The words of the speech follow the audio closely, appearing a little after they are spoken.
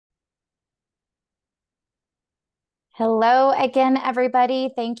Hello again, everybody.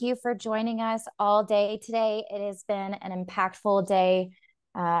 Thank you for joining us all day today. It has been an impactful day,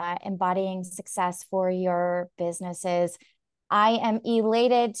 embodying success for your businesses. I am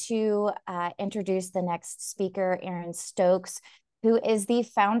elated to introduce the next speaker, Aaron Stokes, who is the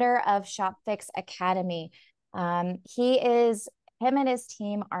founder of ShopFix Academy. Him and his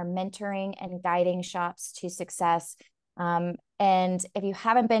team are mentoring and guiding shops to success. And if you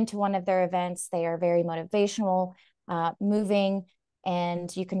haven't been to one of their events, they are very motivational, moving,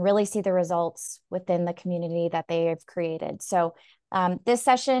 and you can really see the results within the community that they have created. So this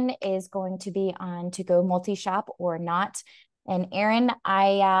session is going to be on to go multi-shop or not. And Aaron,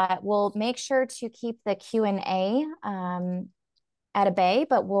 I will make sure to keep the Q&A at a bay,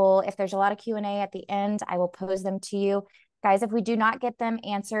 but if there's a lot of Q&A at the end, I will pose them to you. Guys, if we do not get them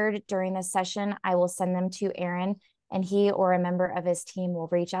answered during this session, I will send them to Aaron, and he or a member of his team will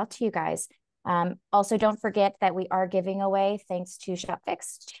reach out to you guys. Also, don't forget that we are giving away, thanks to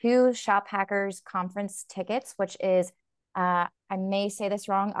ShopFix, 2 Shop Hackers conference tickets, which is, I may say this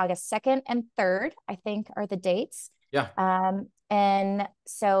wrong, August 2nd and 3rd, I think are the dates. Yeah. And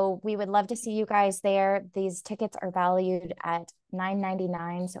so we would love to see you guys there. These tickets are valued at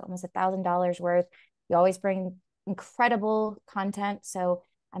 $9.99, so almost $1,000 worth. You always bring incredible content. So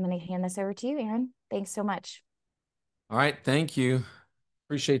I'm going to hand this over to you, Aaron. Thanks so much. All right. Thank you.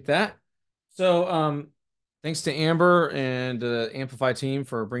 Appreciate that. So, thanks to Amber and the Amplify team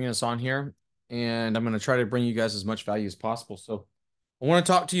for bringing us on here. And I'm going to try to bring you guys as much value as possible. So I want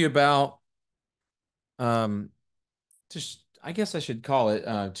to talk to you about, just, I guess I should call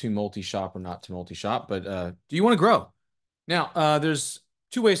it, to multi-shop or not to multi-shop, but, do you want to grow? Now, there's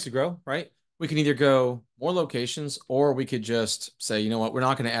 2 ways to grow, right? We can either go more locations, or we could just say, you know what, we're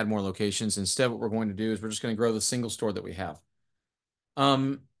not going to add more locations. Instead, what we're going to do is we're just going to grow the single store that we have.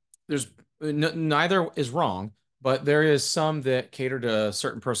 There's neither is wrong, but there is some that cater to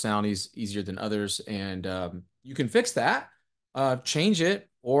certain personalities easier than others, and you can fix that, change it,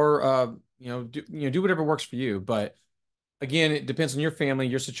 or do whatever works for you. But again, it depends on your family,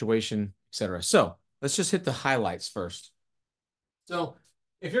 your situation, etc. So let's just hit the highlights first. So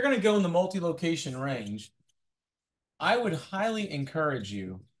if you're going to go in the multi-location range, I would highly encourage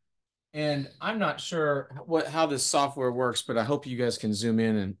you, and I'm not sure how this software works, but I hope you guys can zoom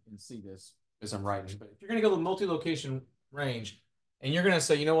in and see this as I'm writing. But if you're going to go the multi-location range and you're going to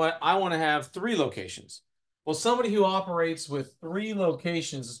say, you know what, I want to have 3 locations. Well, somebody who operates with 3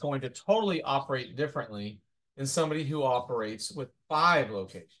 locations is going to totally operate differently than somebody who operates with 5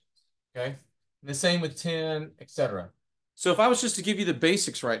 locations. Okay. And the same with 10, etc. So if I was just to give you the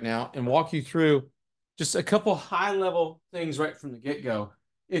basics right now and walk you through just a couple high level things right from the get-go.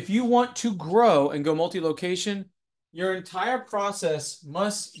 If you want to grow and go multi-location, your entire process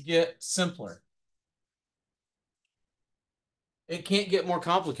must get simpler. It can't get more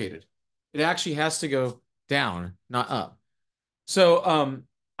complicated. It actually has to go down, not up. So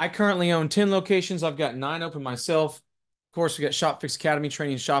I currently own 10 locations. I've got 9 open myself. Of course, we got ShopFix Academy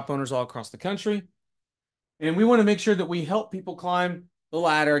training shop owners all across the country. And we want to make sure that we help people climb the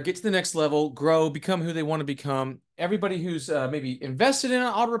ladder, get to the next level, grow, become who they want to become. Everybody who's maybe invested in an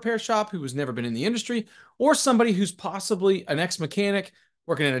auto repair shop, who has never been in the industry, or somebody who's possibly an ex-mechanic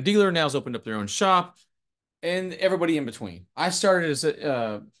working in a dealer, now has opened up their own shop, and everybody in between. I started as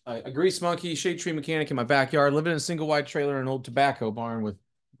a grease monkey, shade tree mechanic in my backyard, living in a single wide trailer in an old tobacco barn with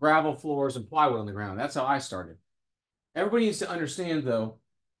gravel floors and plywood on the ground. That's how I started. Everybody needs to understand, though,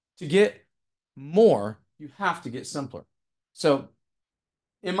 to get more, you have to get simpler. So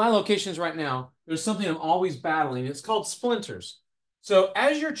in my locations right now, there's something I'm always battling. It's called splinters. So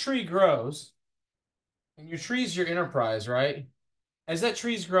as your tree grows, and your tree's your enterprise, right? As that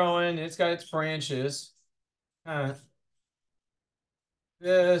tree's growing, it's got its branches,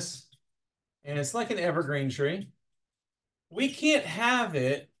 this, and it's like an evergreen tree. We can't have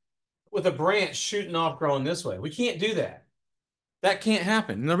it with a branch shooting off growing this way. We can't do that. That can't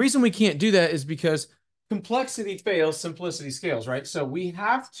happen. And the reason we can't do that is because complexity fails, simplicity scales, right? So we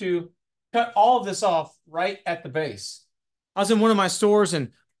have to cut all of this off right at the base. I was in one of my stores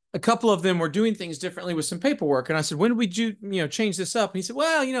and a couple of them were doing things differently with some paperwork. And I said, when did we change this up? And he said,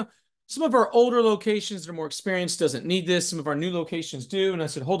 well, some of our older locations that are more experienced doesn't need this. Some of our new locations do. And I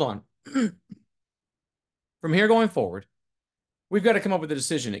said, hold on. From here going forward, we've got to come up with a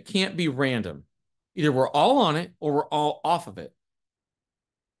decision. It can't be random. Either we're all on it or we're all off of it.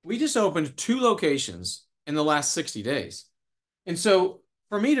 We just opened 2 locations in the last 60 days. And so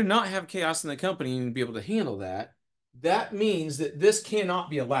for me to not have chaos in the company and be able to handle that, that means that this cannot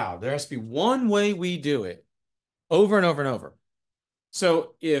be allowed. There has to be one way we do it over and over and over.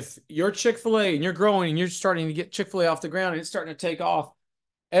 So if you're Chick-fil-A and you're growing and you're starting to get Chick-fil-A off the ground and it's starting to take off,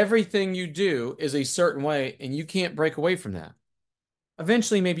 everything you do is a certain way and you can't break away from that.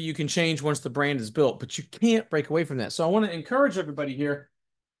 Eventually, maybe you can change once the brand is built, but you can't break away from that. So I want to encourage everybody here.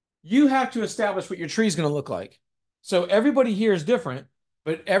 You have to establish what your tree is going to look like. So everybody here is different,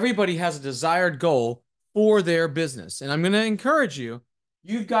 but everybody has a desired goal for their business. And I'm going to encourage you,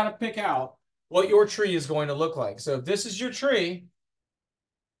 you've got to pick out what your tree is going to look like. So if this is your tree,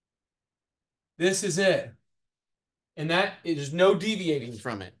 this is it. And that is no deviating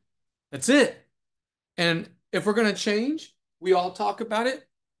from it. That's it. And if we're going to change, we all talk about it.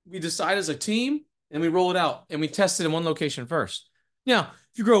 We decide as a team and we roll it out and we test it in one location first. Now,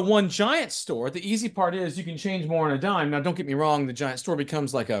 if you grow one giant store, the easy part is you can change more on a dime. Now, don't get me wrong, the giant store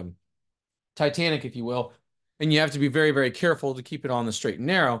becomes like a Titanic, if you will, and you have to be very, very careful to keep it on the straight and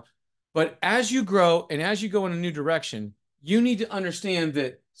narrow. But as you grow and as you go in a new direction, you need to understand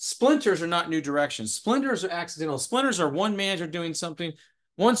that splinters are not new directions. Splinters are accidental. Splinters are one manager doing something,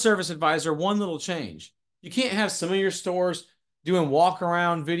 one service advisor, one little change. You can't have some of your stores doing walk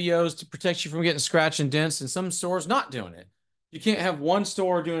around videos to protect you from getting scratch and dents and some stores not doing it. You can't have one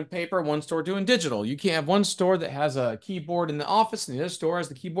store doing paper, one store doing digital. You can't have one store that has a keyboard in the office and the other store has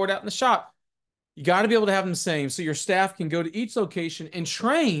the keyboard out in the shop. You got to be able to have them the same so your staff can go to each location and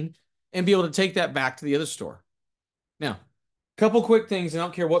train and be able to take that back to the other store. Now, a couple quick things, and I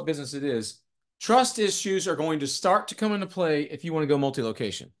don't care what business it is. Trust issues are going to start to come into play if you want to go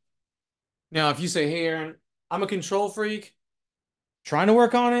multi-location. Now, if you say, hey, Aaron, I'm a control freak, trying to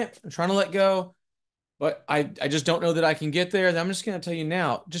work on it, I'm trying to let go, but I just don't know that I can get there. I'm just going to tell you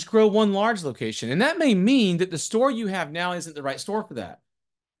now, just grow one large location. And that may mean that the store you have now isn't the right store for that.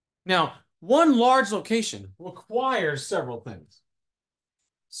 Now, one large location requires several things.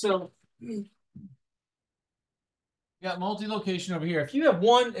 So you got multi-location over here. If you have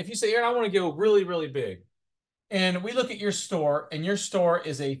one, if you say, Aaron, I want to go really, really big, and we look at your store, and your store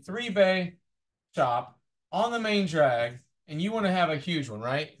is a 3-bay shop on the main drag, and you want to have a huge one,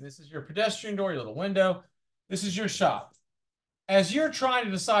 right? This is your pedestrian door, your little window. This is your shop. As you're trying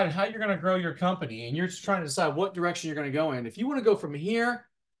to decide how you're going to grow your company and you're trying to decide what direction you're going to go in, if you want to go from here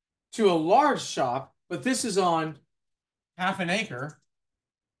to a large shop, but this is on half an acre,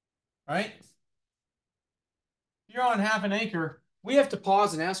 right? If you're on half an acre, we have to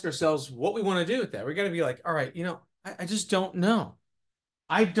pause and ask ourselves what we want to do with that. We got to be like, all right, I just don't know.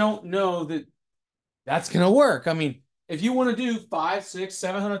 I don't know that that's going to work. I mean, if you want to do 5, 6,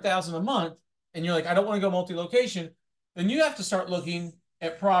 700,000 a month, and you're like, I don't want to go multi-location, then you have to start looking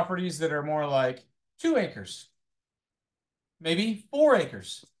at properties that are more like 2 acres, maybe 4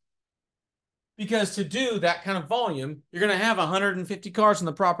 acres. Because to do that kind of volume, you're going to have 150 cars on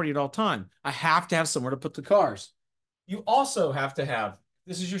the property at all time. I have to have somewhere to put the cars. You also have to have,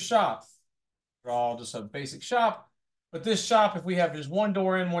 this is your shop. Draw just a basic shop. But this shop, if we have just one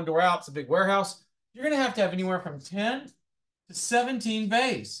door in, one door out, it's a big warehouse. You're going to have anywhere from 10 to 17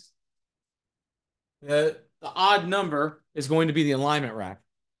 bays. The odd number is going to be the alignment rack.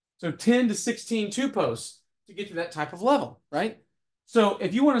 So 10 to 16 two-posts to get to that type of level, right? So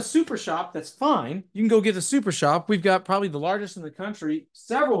if you want a super shop, that's fine. You can go get a super shop. We've got probably the largest in the country,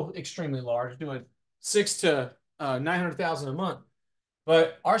 several extremely large, doing 6 to 900,000 a month.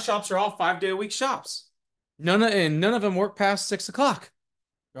 But our shops are all 5-day-a-week shops. None of them work past 6 o'clock.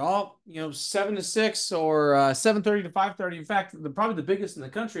 They're all, 7 to 6 or 7:30 to 5:30. In fact, probably the biggest in the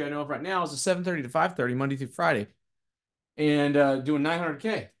country I know of right now is a 7:30 to 5:30 Monday through Friday, and doing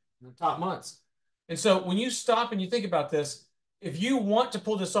 900K in the top months. And so when you stop and you think about this, if you want to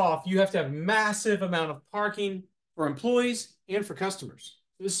pull this off, you have to have massive amount of parking for employees and for customers.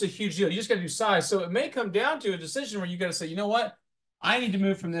 This is a huge deal. You just got to do size. So it may come down to a decision where you got to say, you know what? I need to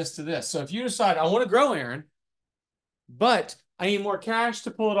move from this to this. So if you decide I want to grow, Aaron, but I need more cash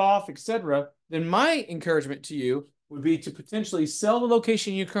to pull it off, etc., then my encouragement to you would be to potentially sell the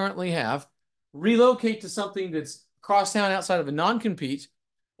location you currently have, relocate to something that's across town outside of a non-compete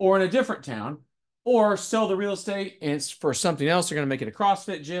or in a different town, or sell the real estate and it's for something else. They're going to make it a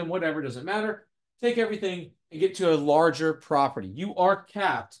CrossFit gym, whatever, doesn't matter. Take everything and get to a larger property. You are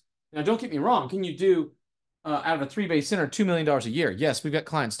capped. Now, don't get me wrong. Can you do out of a 3-bay center $2 million a year? Yes, we've got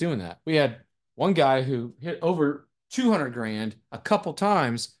clients doing that. We had one guy who hit over 200 grand a couple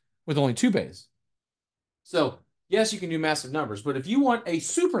times with only 2 bays. So yes, you can do massive numbers, but if you want a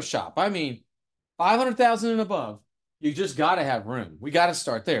super shop, I mean, 500,000 and above, you just got to have room. We got to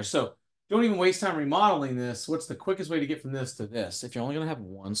start there. So don't even waste time remodeling this. What's the quickest way to get from this to this if you're only going to have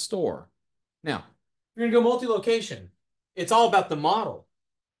one store? Now, if you're going to go multi-location, it's all about the model.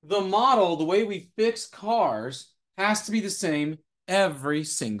 The model, the way we fix cars, has to be the same every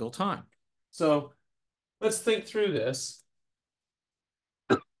single time. So let's think through this.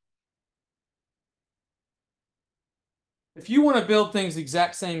 If you want to build things the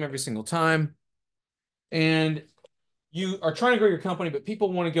exact same every single time, and you are trying to grow your company, but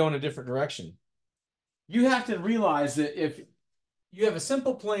people want to go in a different direction, you have to realize that if you have a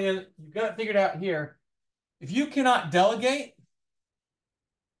simple plan, you've got it figured out here. If you cannot delegate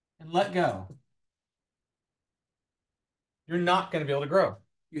and let go, you're not going to be able to grow.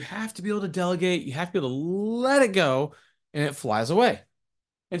 You have to be able to delegate. You have to be able to let it go, and it flies away.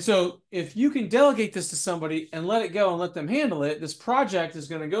 And so if you can delegate this to somebody and let it go and let them handle it, this project is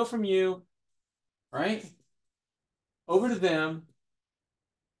going to go from you, right, over to them,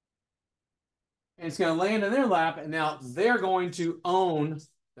 and it's going to land in their lap, and now they're going to own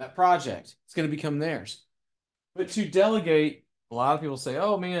that project. It's going to become theirs. But to delegate, a lot of people say,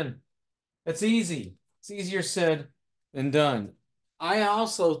 oh man, that's easy. It's easier said than done. I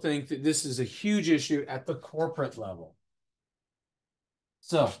also think that this is a huge issue at the corporate level.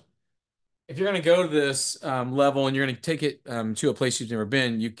 So if you're going to go to this level and you're going to take it to a place you've never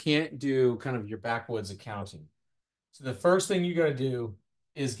been, you can't do kind of your backwoods accounting. So the first thing you got to do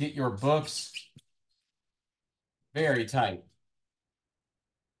is get your books very tight.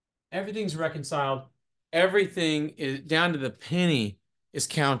 Everything's reconciled. Everything is down to the penny is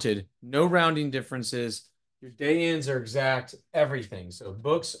counted. No rounding differences. Your day ends are exact. Everything. So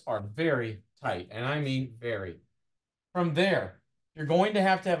books are very tight, and I mean very. From there, you're going to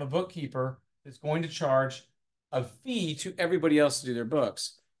have a bookkeeper that's going to charge a fee to everybody else to do their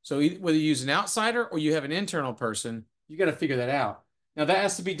books. So whether you use an outsider or you have an internal person, you got to figure that out. Now that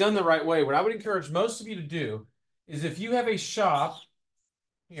has to be done the right way. What I would encourage most of you to do is if you have a shop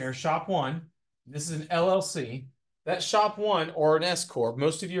here, shop one, this is an LLC, that shop one or an S Corp,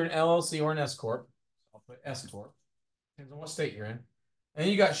 most of you are an LLC or an S Corp. I'll put S Corp, depends on what state you're in. And then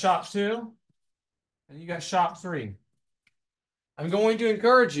you got shop two, and you got shop three. I'm going to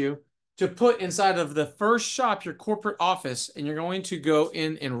encourage you to put inside of the first shop your corporate office, and you're going to go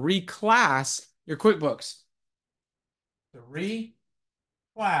in and reclass your QuickBooks. So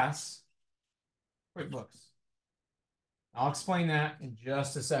reclass QuickBooks. I'll explain that in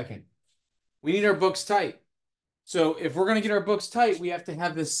just a second. We need our books tight. So if we're going to get our books tight, we have to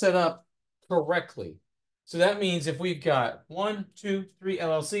have this set up correctly. So that means if we've got 1, 2, 3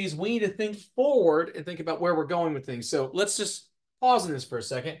 LLCs, we need to think forward and think about where we're going with things. So let's just pause on this for a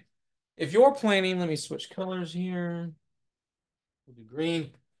second. If you're planning, let me switch colors here. We'll do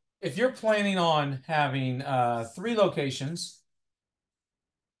green. If you're planning on having 3 locations,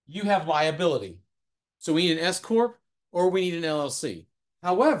 you have liability. So we need an S Corp or we need an LLC.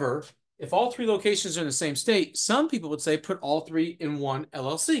 However, if all 3 locations are in the same state, some people would say put all 3 in one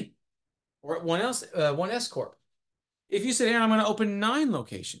LLC or one S Corp. If you said, Aaron, I'm going to open 9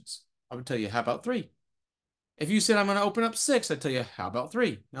 locations, I would tell you, how about 3? If you said, I'm going to open up 6, I'd tell you, how about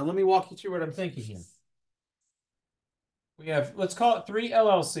 3? Now, let me walk you through what I'm thinking here. We have, let's call it 3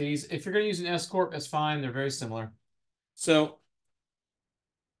 LLCs. If you're going to use an S Corp, that's fine. They're very similar. So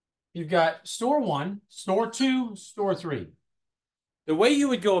you've got store 1, store 2, store 3. The way you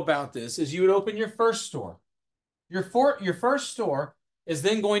would go about this is you would open your first store. Your first store is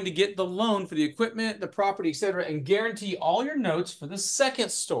then going to get the loan for the equipment, the property, etc., and guarantee all your notes for the second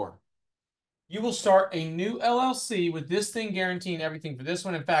store. You will start a new LLC with this thing guaranteeing everything for this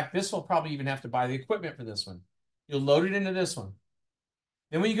one. In fact, this will probably even have to buy the equipment for this one. You'll load it into this one.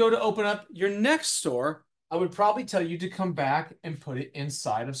 Then when you go to open up your next store, I would probably tell you to come back and put it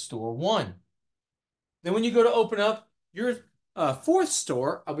inside of store 1. Then when you go to open up your 4th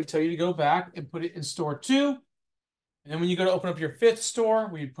store, I would tell you to go back and put it in store 2. And then when you go to open up your 5th store,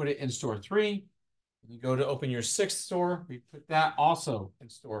 we put it in store 3. When you go to open your 6th store, we put that also in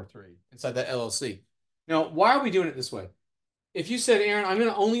store 3, inside that LLC. Now, why are we doing it this way? If you said, Aaron, I'm going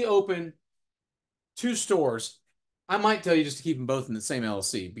to only open 2 stores, I might tell you just to keep them both in the same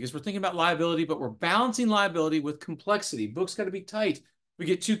LLC because we're thinking about liability, but we're balancing liability with complexity. Books got to be tight. If we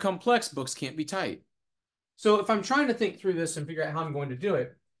get too complex, books can't be tight. So if I'm trying to think through this and figure out how I'm going to do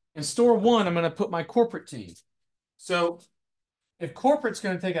it, in store 1, I'm going to put my corporate team. So if corporate's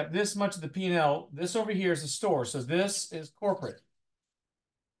going to take up this much of the P&L, this over here is the store. So this is corporate.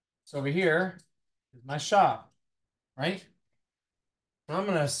 So over here is my shop, right? I'm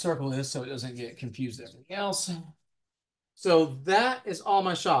going to circle this so it doesn't get confused with everything else. So that is all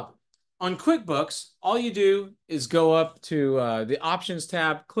my shop. On QuickBooks, all you do is go up to the options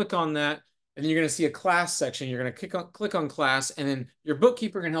tab, click on that, and then you're going to see a class section. You're going to click on class, and then your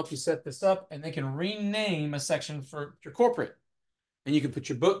bookkeeper can help you set this up, and they can rename a section for your corporate. And you can put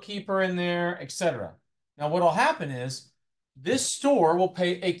your bookkeeper in there, etc. Now, what will happen is this store will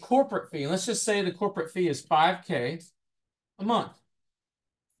pay a corporate fee. And let's just say the corporate fee is $5K a month.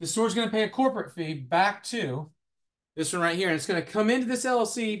 The store's going to pay a corporate fee back to this one right here. And it's going to come into this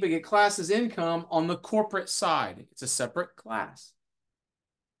LLC, but get classed as income on the corporate side. It's a separate class.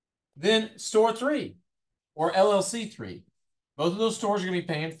 Then store 3 or LLC 3. Both of those stores are going to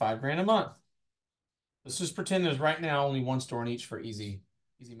be paying $5,000 a month. Let's just pretend there's right now only one store in each for easy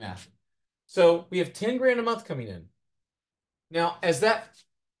math. So we have $10,000 a month coming in. Now, as that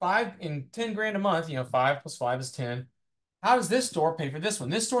 $10,000 a month, 5 plus 5 is 10. How does this store pay for this one?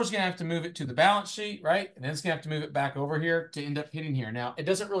 This store's going to have to move it to the balance sheet, right? And then it's going to have to move it back over here to end up hitting here. Now, it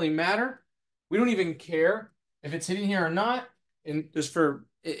doesn't really matter. We don't even care if it's hitting here or not. And just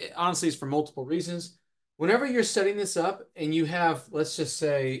honestly, it's for multiple reasons. Whenever you're setting this up and you have, let's just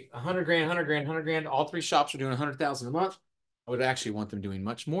say $100,000, $100,000, $100,000, all 3 shops are doing $100,000 a month. I would actually want them doing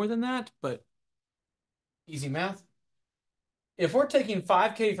much more than that, but easy math. If we're taking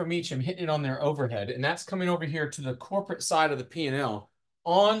 $5K from each and hitting it on their overhead, and that's coming over here to the corporate side of the P&L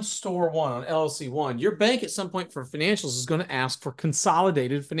on store 1, on LLC 1, your bank at some point for financials is going to ask for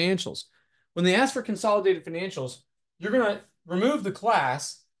consolidated financials. When they ask for consolidated financials, you're going to remove the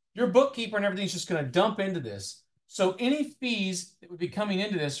class. Your bookkeeper and everything's just going to dump into this. So any fees that would be coming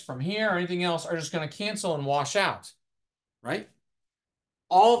into this from here or anything else are just going to cancel and wash out, right?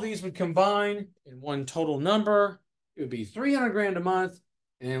 All of these would combine in one total number. It would be $300,000 a month.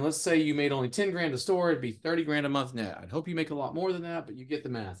 And let's say you made only $10,000 a store, it'd be $30,000 a month net. I'd hope you make a lot more than that, but you get the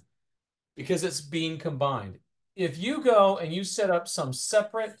math because it's being combined. If you go and you set up some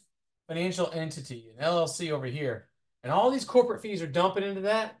separate financial entity, an LLC over here, and all these corporate fees are dumping into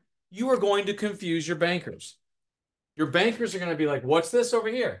that, you are going to confuse your bankers. Your bankers are going to be like, what's this over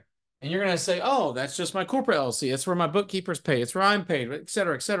here? And you're going to say, oh, that's just my corporate LLC. That's where my bookkeepers pay. It's where I'm paid, et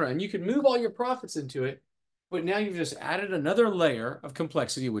cetera, et cetera. And you can move all your profits into it. But now you've just added another layer of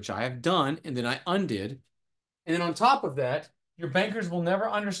complexity, which I have done, and then I undid. And then on top of that, your bankers will never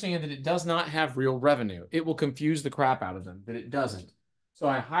understand that it does not have real revenue. It will confuse the crap out of them that it doesn't. So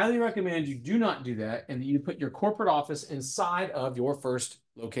I highly recommend you do not do that and that you put your corporate office inside of your first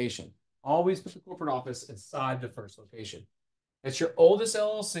location. Always put the corporate office inside the first location. It's your oldest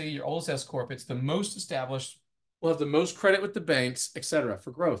LLC, your oldest S Corp. It's the most established, will have the most credit with the banks, et cetera,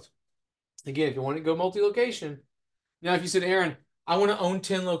 for growth. Again, if you want to go multi-location, now if you said, Aaron, I want to own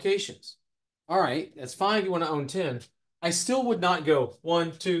 10 locations. All right, that's fine if you want to own 10. I still would not go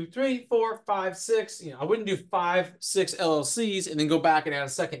 1, 2, 3, 4, 5, 6. I wouldn't do 5, 6 LLCs and then go back and add a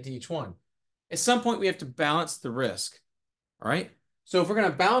second to each one. At some point, we have to balance the risk. All right. So if we're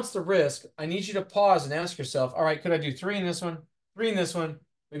going to balance the risk, I need you to pause and ask yourself, all right, could I do 3 in this one, 3 in this one,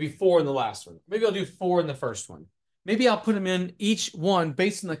 maybe 4 in the last one? Maybe I'll do 4 in the first one. Maybe I'll put them in each one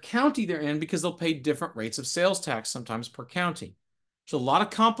based on the county they're in because they'll pay different rates of sales tax sometimes per county. There's a lot of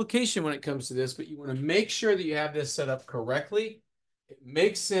complication when it comes to this, but you want to make sure that you have this set up correctly. It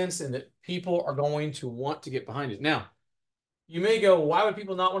makes sense and that people are going to want to get behind it. Now, you may go, why would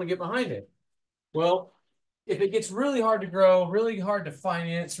people not want to get behind it? Well, if it gets really hard to grow, really hard to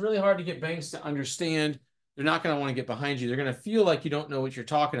finance, really hard to get banks to understand, they're not going to want to get behind you. They're going to feel like you don't know what you're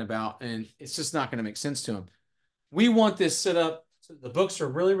talking about, and it's just not going to make sense to them. We want this set up so the books are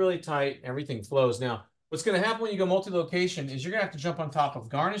really, really tight. Everything flows. Now, what's going to happen when you go multi-location is you're going to have to jump on top of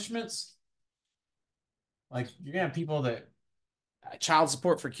garnishments. Like you're going to have people that child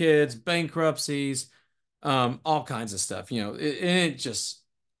support for kids, bankruptcies, all kinds of stuff. It just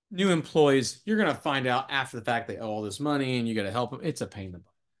new employees. You're going to find out after the fact they owe all this money and you got to help them. It's a pain in the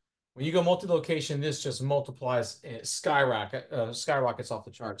butt. When you go multi-location, this just multiplies, it skyrockets off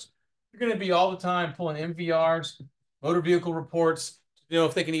the charts. You're going to be all the time pulling MVRs, motor vehicle reports, to know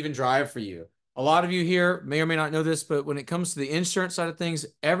if they can even drive for you. A lot of you here may or may not know this, but when it comes to the insurance side of things,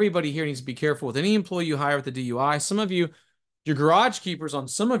 everybody here needs to be careful with any employee you hire with the DUI. Some of you, your garage keepers on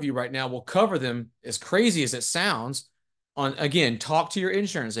some of you right now will cover them, as crazy as it sounds. Again, talk to your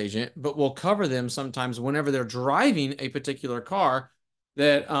insurance agent, but we'll cover them sometimes whenever they're driving a particular car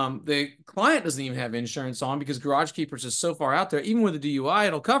that the client doesn't even have insurance on because Garage Keepers is so far out there. Even with a DUI,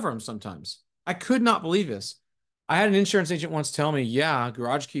 it'll cover them sometimes. I could not believe this. I had an insurance agent once tell me, yeah,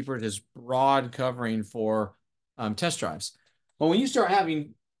 Garage Keepers is broad covering for test drives. But when you start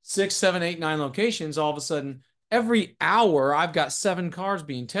having 6, 7, 8, 9 locations, all of a sudden, every hour, I've got 7 cars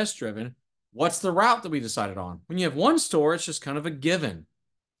being test driven. What's the route that we decided on? When you have one store, it's just kind of a given.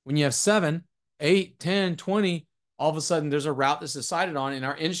 When you have 7, 8, 10, 20, all of a sudden there's a route that's decided on and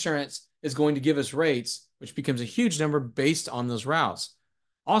our insurance is going to give us rates, which becomes a huge number based on those routes.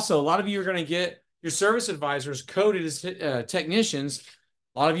 Also, a lot of you are going to get your service advisors coded as technicians.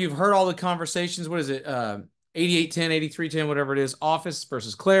 A lot of you have heard all the conversations. What is it? 8810, 8310, whatever it is, office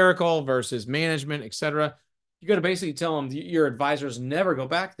versus clerical versus management, etc. You got to basically tell them your advisors never go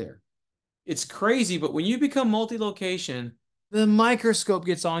back there. It's crazy, but when you become multi-location, the microscope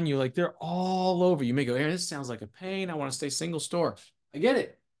gets on you. Like they're all over. You may go, Aaron, this sounds like a pain. I want to stay single store. I get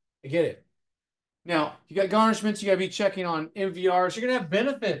it. I get it. Now, you got garnishments. You got to be checking on MVRs. You're going to have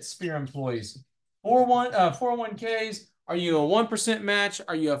benefits for your employees. 401ks. Are you a 1% match?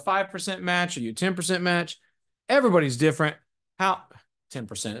 Are you a 5% match? Are you a 10% match? Everybody's different. How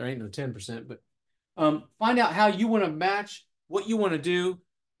 10%? There ain't no 10%, but find out how you want to match, what you want to do.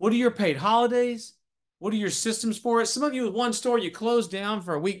 What are your paid holidays? What are your systems for it? Some of you with one store, you close down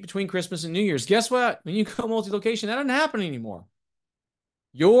for a week between Christmas and New Year's. Guess what? When you go multi-location, that doesn't happen anymore.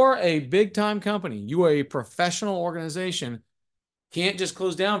 You're a big time company. You are a professional organization. Can't just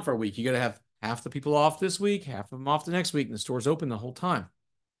close down for a week. You got to have half the people off this week, half of them off the next week, and the store's open the whole time.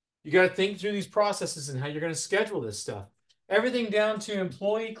 You got to think through these processes and how you're going to schedule this stuff. Everything down to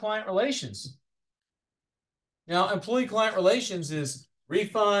employee-client relations. Now, employee-client relations is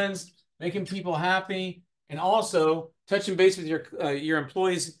refunds, making people happy, and also touching base with your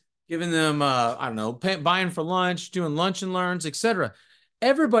employees, giving them, I don't know, buying for lunch, doing lunch and learns, etc.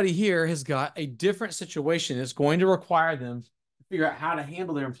 Everybody here has got a different situation that's going to require them to figure out how to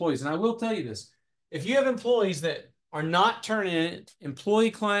handle their employees. And I will tell you this, if you have employees that are not turning in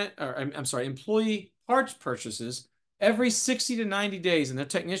employee parts purchases every 60 to 90 days, and they're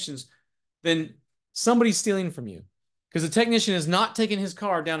technicians, then somebody's stealing from you. Because the technician is not taking his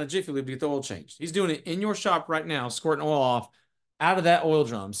car down to Jiffy Lube to get the oil changed. He's doing it in your shop right now, squirting oil off out of that oil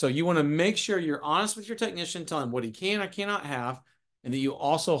drum. So you want to make sure you're honest with your technician, tell him what he can or cannot have, and that you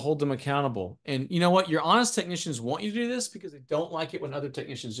also hold them accountable. And you know what? Your honest technicians want you to do this because they don't like it when other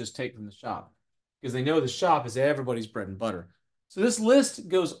technicians just take from the shop, because they know the shop is everybody's bread and butter. So this list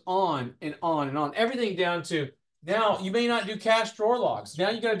goes on and on and on. Everything down to, now you may not do cash drawer logs. Now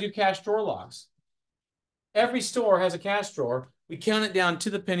you got to do cash drawer logs. Every store has a cash drawer. We count it down to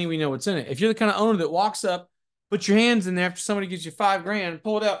the penny. We know what's in it. If you're the kind of owner that walks up, put your hands in there after somebody gives you $5,000,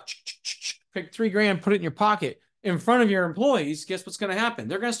 pull it out, pick $3,000, put it in your pocket in front of your employees, guess what's going to happen?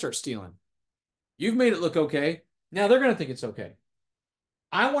 They're going to start stealing. You've made it look okay. Now they're going to think it's okay.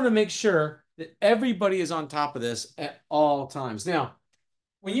 I want to make sure that everybody is on top of this at all times. Now,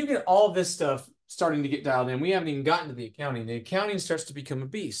 when you get all this stuff starting to get dialed in, we haven't even gotten to the accounting. The accounting starts to become a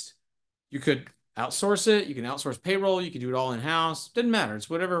beast. You could outsource it. You can outsource payroll. You can do it all in-house. Doesn't matter. It's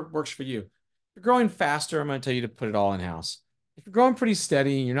whatever works for you. If you're growing faster, I'm going to tell you to put it all in-house. If you're growing pretty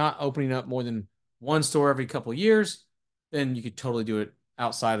steady and you're not opening up more than one store every couple of years, then you could totally do it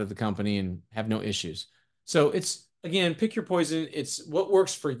outside of the company and have no issues. So it's, again, pick your poison. It's what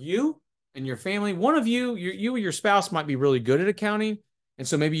works for you and your family. One of you, you or your spouse might be really good at accounting, and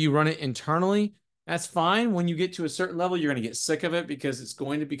so maybe you run it internally. That's fine. When you get to a certain level, you're going to get sick of it because it's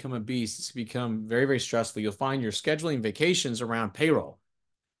going to become a beast. It's going to become very, very stressful. You'll find you're scheduling vacations around payroll.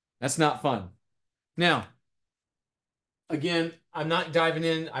 That's not fun. Now, again, I'm not diving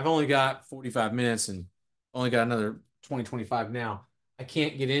in. I've only got 45 minutes and only got another 25 now. I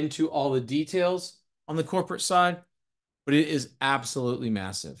can't get into all the details on the corporate side, but it is absolutely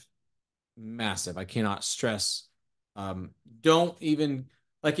massive. Massive. I cannot stress. Don't even,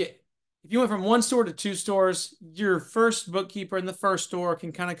 like it. If you went from one store to two stores, your first bookkeeper in the first store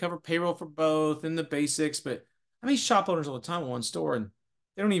can kind of cover payroll for both and the basics. But I mean, shop owners all the time in one store, and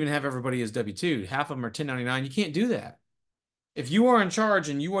they don't even have everybody as W-2. Half of them are 1099. You can't do that. If you are in charge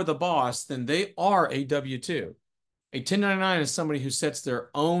and you are the boss, then they are a W-2. A 1099 is somebody who sets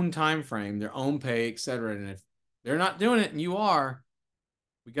their own time frame, their own pay, etc. And if they're not doing it and you are,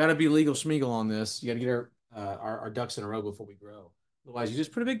 we got to be legal schmeagle on this. You got to get our ducks in a row before we grow. Otherwise, you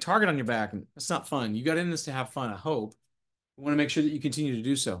just put a big target on your back, and that's not fun. You got in this to have fun, I hope. We want to make sure that you continue to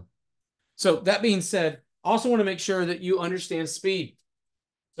do so. So that being said, I also want to make sure that you understand speed.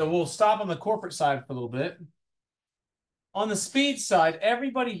 So we'll stop on the corporate side for a little bit. On the speed side,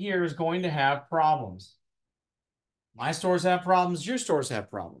 everybody here is going to have problems. My stores have problems. Your stores have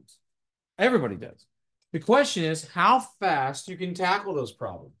problems. Everybody does. The question is how fast you can tackle those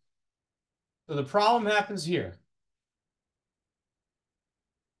problems. So the problem happens here.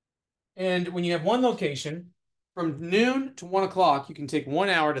 And when you have one location, from noon to 1 o'clock, you can take 1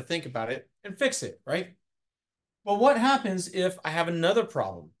 hour to think about it and fix it, right? Well, what happens if I have another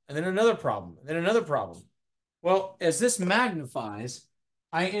problem, and then another problem, and then another problem? Well, as this magnifies,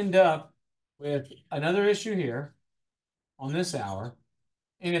 I end up with another issue here on this hour.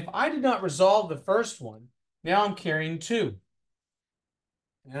 And if I did not resolve the first one, now I'm carrying two.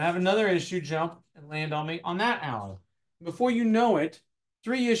 And I have another issue jump and land on me on that hour. Before you know it,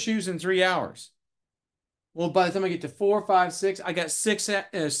 3 issues in 3 hours. Well, by the time I get to 4, 5, 6, I got six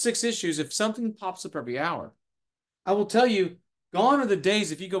issues. If something pops up every hour, I will tell you, gone are the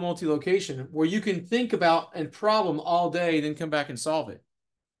days if you go multi-location where you can think about a problem all day, then come back and solve it.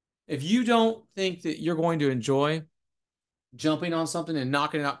 If you don't think that you're going to enjoy jumping on something and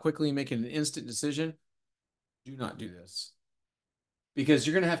knocking it out quickly and making an instant decision, do not do this. Because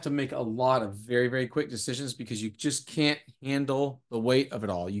you're going to have to make a lot of very, very quick decisions because you just can't handle the weight of it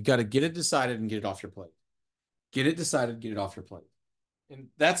all. You got to get it decided and get it off your plate. Get it decided, get it off your plate. And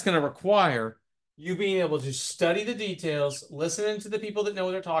that's going to require you being able to study the details, listening to the people that know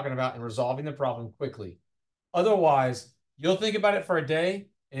what they're talking about, and resolving the problem quickly. Otherwise, you'll think about it for a day,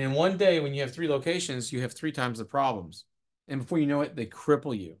 and in one day, when you have 3 locations, you have 3 times the problems. And before you know it, they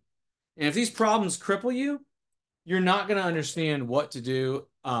cripple you. And if these problems cripple you, you're not going to understand what to do.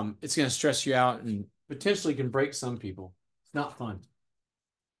 It's going to stress you out and potentially can break some people. It's not fun.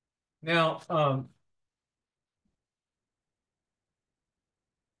 Now,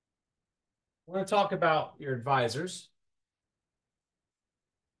 we're going to talk about your advisors.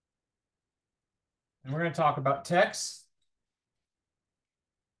 And we're going to talk about techs.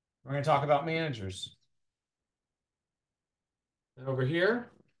 We're going to talk about managers. And over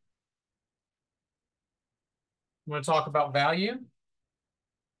here, we're going to talk about value,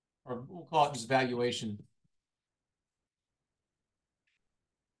 or we'll call it just valuation.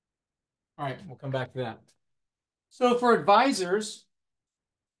 All right, we'll come back to that. So for advisors,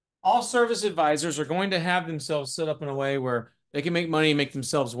 all service advisors are going to have themselves set up in a way where they can make money and make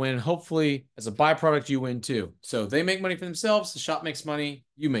themselves win. Hopefully, as a byproduct, you win too. So they make money for themselves, the shop makes money,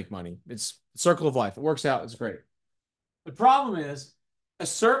 you make money. It's the circle of life. It works out, it's great. The problem is, a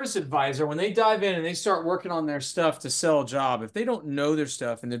service advisor, when they dive in and they start working on their stuff to sell a job, if they don't know their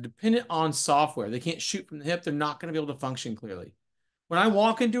stuff and they're dependent on software, they can't shoot from the hip, they're not going to be able to function clearly. When I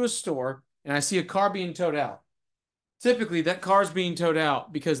walk into a store and I see a car being towed out, typically that car is being towed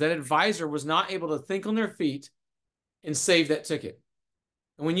out because that advisor was not able to think on their feet and save that ticket.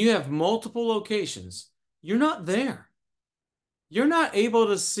 And when you have multiple locations, you're not there. You're not able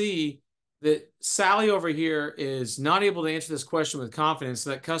to see that Sally over here is not able to answer this question with confidence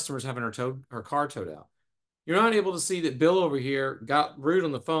that customer's having her car towed out. You're not able to see that Bill over here got rude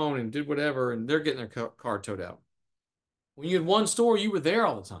on the phone and did whatever, and they're getting their car towed out. When you had one store, you were there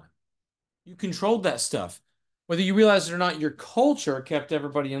all the time. You controlled that stuff. Whether you realize it or not, your culture kept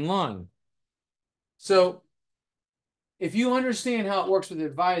everybody in line. So if you understand how it works with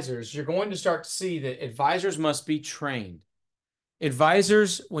advisors, you're going to start to see that advisors must be trained.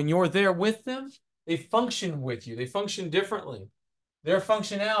 Advisors, when you're there with them, they function with you. They function differently. Their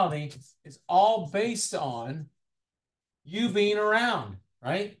functionality is all based on you being around,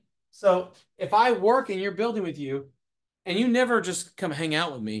 right? So if I work in your building with you and you never just come hang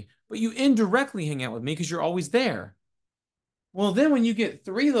out with me, but you indirectly hang out with me because you're always there. Well, then when you get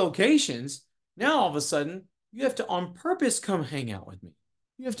 3 locations, now all of a sudden you have to on purpose come hang out with me.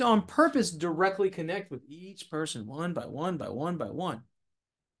 You have to on purpose directly connect with each person one by one by one by one.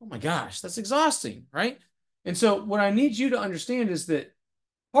 Oh my gosh, that's exhausting, right? And so what I need you to understand is that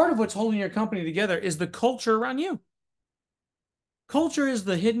part of what's holding your company together is the culture around you. Culture is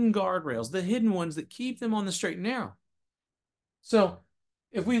the hidden guardrails, the hidden ones that keep them on the straight and narrow. So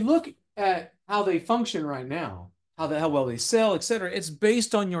if we look at how they function right now, how well they sell, etc., it's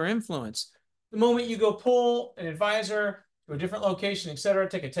based on your influence. The moment you go pull an advisor to a different location, etc.,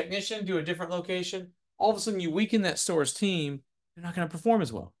 take a technician to a different location, all of a sudden you weaken that store's team, they're not going to perform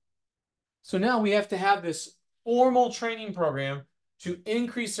as well. So now we have to have this formal training program to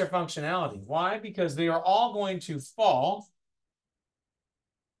increase their functionality. Why? Because they are all going to fall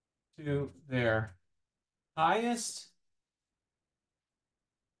to their highest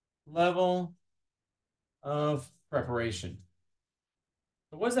level of preparation.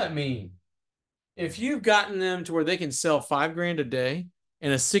 So what does that mean? If you've gotten them to where they can sell $5,000 a day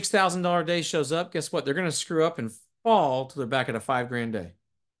and a $6,000 day shows up, guess what? They're going to screw up and fall to the back at a $5,000 day.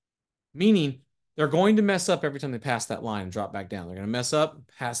 Meaning they're going to mess up every time they pass that line and drop back down. They're going to mess up,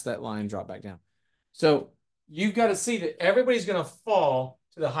 pass that line, drop back down. So you've got to see that everybody's going to fall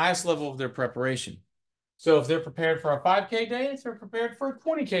to the highest level of their preparation. So if they're prepared for a 5K day, if they're prepared for a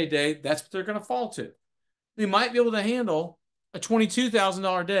 20K day, that's what they're going to fall to. They might be able to handle a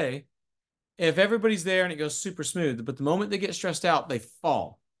 $22,000 day if everybody's there and it goes super smooth. But the moment they get stressed out, they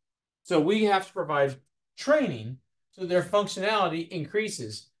fall. So we have to provide training so their functionality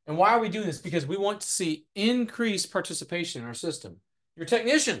increases. And why are we doing this? Because we want to see increased participation in our system. Your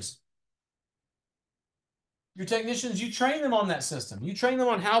technicians, you train them on that system. You train them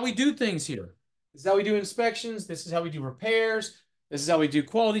on how we do things here. This is how we do inspections. This is how we do repairs. This is how we do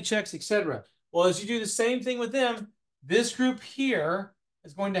quality checks, etc. Well, as you do the same thing with them, this group here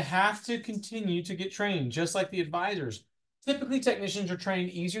is going to have to continue to get trained, just like the advisors. Typically, technicians are trained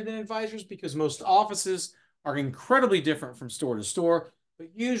easier than advisors because most offices are incredibly different from store to store, but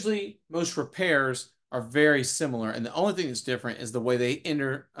usually most repairs are very similar. And the only thing that's different is the way they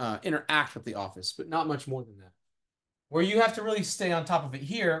interact with the office, but not much more than that. Where you have to really stay on top of it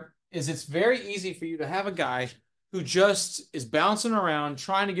here is it's very easy for you to have a guy who just is bouncing around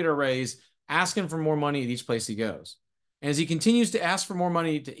trying to get a raise, asking for more money at each place he goes. And as he continues to ask for more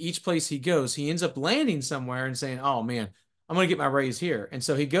money to each place he goes, he ends up landing somewhere and saying, oh man, I'm going to get my raise here. And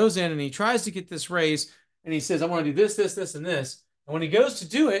so he goes in and he tries to get this raise and he says, I want to do this, this, this, and this. And when he goes to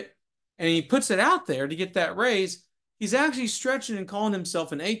do it and he puts it out there to get that raise, he's actually stretching and calling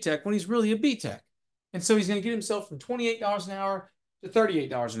himself an A tech when he's really a B tech. And so he's going to get himself from $28 an hour to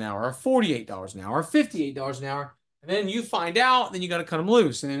 $38 an hour, or $48 an hour, or $58 an hour. And then you find out, then you got to cut them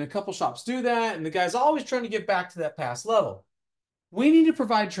loose. And then a couple shops do that. And the guy's always trying to get back to that past level. We need to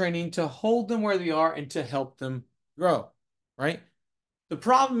provide training to hold them where they are and to help them grow, right? The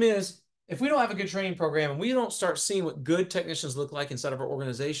problem is, if we don't have a good training program and we don't start seeing what good technicians look like inside of our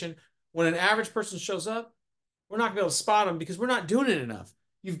organization, when an average person shows up, we're not going to be able to spot them because we're not doing it enough.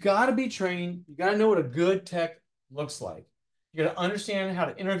 You've got to be trained. You got to know what a good tech looks like. You got to understand how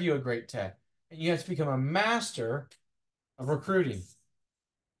to interview a great tech. And you have to become a master of recruiting.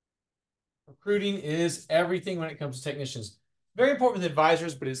 Recruiting is everything when it comes to technicians. Very important with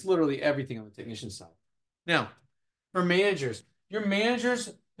advisors, but it's literally everything on the technician side. Now, for managers, your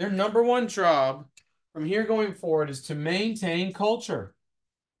managers, their number one job from here going forward is to maintain culture.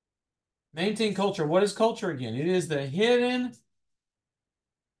 Maintain culture. What is culture again? It is the hidden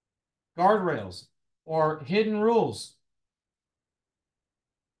guardrails or hidden rules.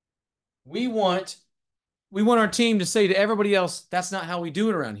 We want our team to say to everybody else, that's not how we do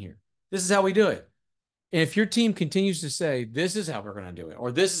it around here. This is how we do it. And if your team continues to say, this is how we're going to do it,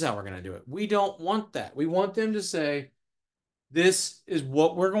 or this is how we're going to do it, we don't want that. We want them to say, this is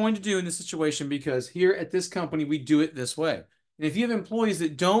what we're going to do in this situation because here at this company, we do it this way. And if you have employees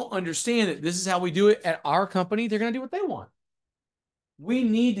that don't understand that this is how we do it at our company, they're going to do what they want. We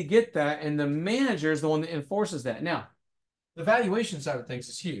need to get that, and the manager is the one that enforces that. Now, the valuation side of things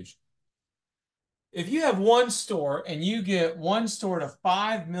is huge. If you have one store and you get one store to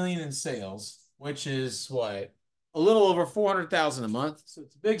 5 million in sales, which is what, a little over 400,000 a month. So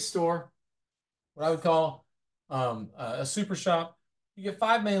it's a big store, what I would call a super shop. You get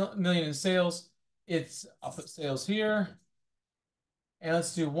 5 million in sales. I'll put sales here, and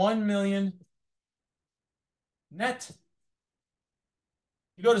let's do 1 million net.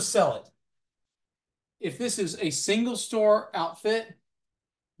 You go to sell it. If this is a single store outfit,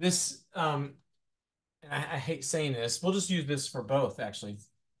 this and I hate saying this, we'll just use this for both actually.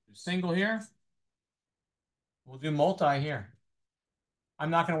 Single here, we'll do multi here.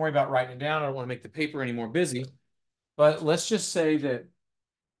 I'm not going to worry about writing it down. I don't want to make the paper any more busy, but let's just say that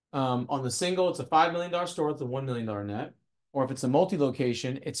on the single, it's a $5 million store with a $1 million net. Or if it's a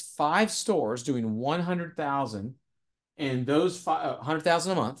multi-location, it's 5 stores doing 100,000, and those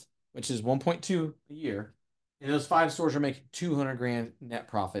 100,000 a month, which is 1.2 a year, and those 5 stores are making 200 grand net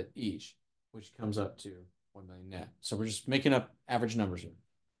profit each, which comes up to 1 million net. So we're just making up average numbers here.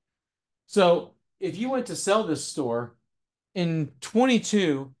 So if you went to sell this store in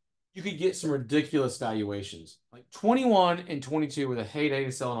 22, you could get some ridiculous valuations. Like 21 and 22 were the heyday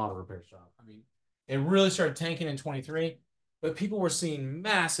to sell an auto repair shop. I mean, it really started tanking in 23, but people were seeing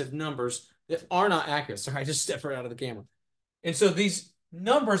massive numbers that are not accurate. Sorry, I just stepped right out of the camera. And so these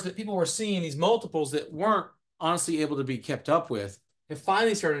numbers that people were seeing, these multiples that weren't honestly able to be kept up with, have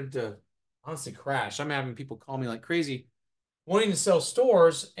finally started to honestly crash. I'm having people call me like crazy wanting to sell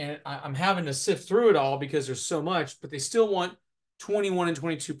stores, and I'm having to sift through it all because there's so much, but they still want 21 and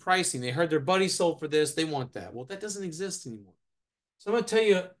 22 pricing. They heard their buddy sold for this. They want that. Well, that doesn't exist anymore. So I'm going to tell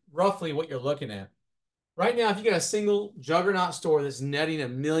you roughly what you're looking at. Right now, if you got a single juggernaut store that's netting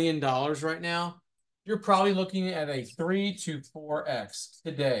 $1 million right now, you're probably looking at a 3 to 4x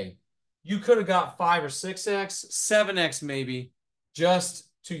today. You could have got 5 or 6x, 7x maybe, just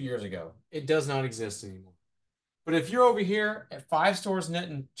 2 years ago. It does not exist anymore. But if you're over here at 5 stores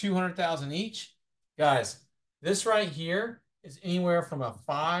netting 200,000 each, guys, this right here is anywhere from a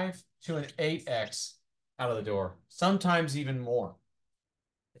 5 to an 8x out of the door, sometimes even more.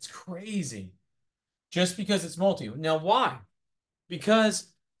 It's crazy just because it's multi. Now, why?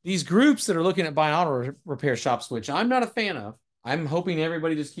 Because these groups that are looking at buying auto repair shops, which I'm not a fan of, I'm hoping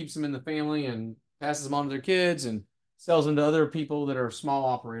everybody just keeps them in the family and passes them on to their kids and sells them to other people that are small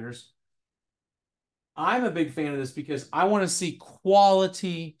operators. I'm a big fan of this because I want to see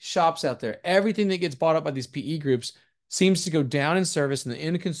quality shops out there. Everything that gets bought up by these PE groups seems to go down in service, and the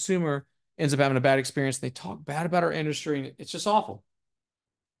end consumer ends up having a bad experience. They talk bad about our industry, and it's just awful.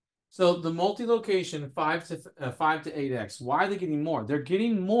 So the multi-location 5 to 8x. Why are they getting more? They're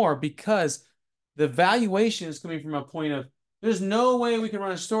getting more because the valuation is coming from a point of there's no way we can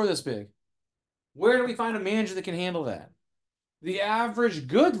run a store this big. Where do we find a manager that can handle that? The average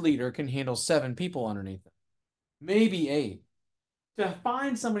good leader can handle 7 people underneath them, maybe 8. To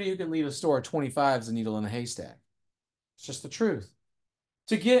find somebody who can lead a store at 25 is a needle in a haystack. It's just the truth.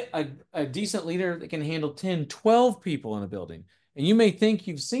 To get a decent leader that can handle 10, 12 people in a building, and you may think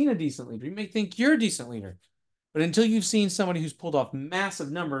you've seen a decent leader, you may think you're a decent leader, but until you've seen somebody who's pulled off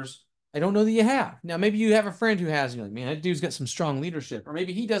massive numbers, I don't know that you have. Now, maybe you have a friend who has, and you're like, man, that dude's got some strong leadership. Or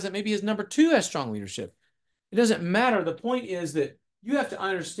maybe he doesn't. Maybe his number 2 has strong leadership. It doesn't matter. The point is that you have to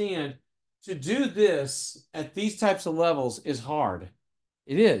understand to do this at these types of levels is hard.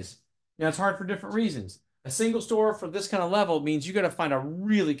 It is. Now, it's hard for different reasons. A single store for this kind of level means you got to find a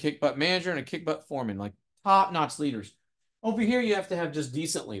really kick butt manager and a kick butt foreman, like top notch leaders. Over here, you have to have just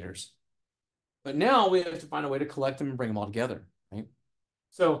decent leaders. But now we have to find a way to collect them and bring them all together, right?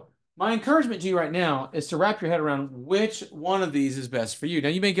 So my encouragement to you right now is to wrap your head around which one of these is best for you. Now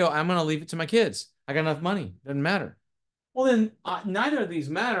you may go, I'm going to leave it to my kids. I got enough money. Doesn't matter. Well, then neither of these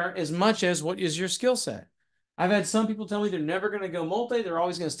matter as much as what is your skill set. I've had some people tell me they're never going to go multi. They're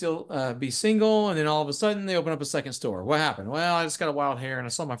always going to still be single. And then all of a sudden they open up a second store. What happened? Well, I just got a wild hair and I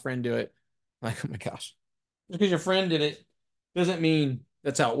saw my friend do it. I'm like, oh my gosh. Just because your friend did it doesn't mean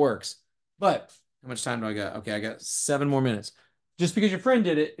that's how it works. But how much time do I got? Okay, I got 7 more minutes. Just because your friend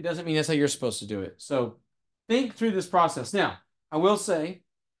did it, it doesn't mean that's how you're supposed to do it. So think through this process. Now, I will say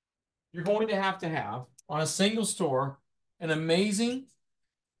you're going to have on a single store an amazing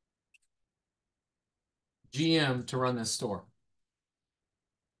GM to run this store.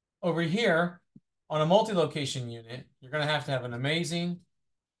 Over here, on a multi-location unit, you're going to have an amazing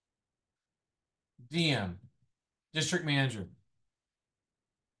DM, district manager.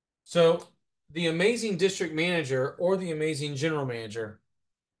 So the amazing district manager or the amazing general manager,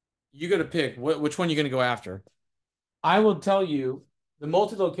 you got to pick which one you're going to go after. I will tell you, the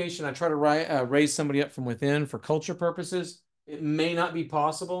multi-location, I try to raise somebody up from within for culture purposes. It may not be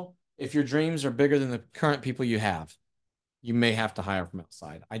possible if your dreams are bigger than the current people you have. You may have to hire from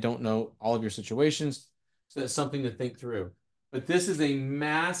outside. I don't know all of your situations, so that's something to think through. But this is a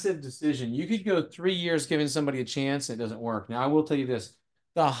massive decision. You could go 3 years giving somebody a chance and it doesn't work. Now, I will tell you this.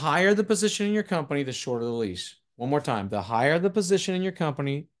 The higher the position in your company, the shorter the leash. One more time. The higher the position in your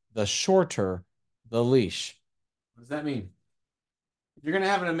company, the shorter the leash. What does that mean? If you're going to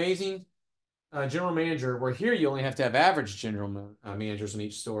have an amazing general manager, where here you only have to have average general managers in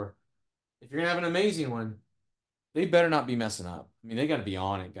each store. If you're going to have an amazing one, they better not be messing up. I mean, they got to be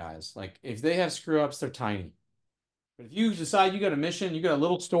on it, guys. Like, if they have screw ups, they're tiny. But if you decide you got a mission, you got a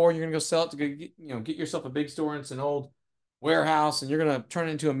little store, you're going to go sell it to get yourself a big store, and it's an old warehouse, and you're going to turn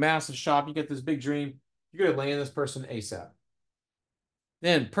it into a massive shop. You get this big dream. You're going to land this person ASAP.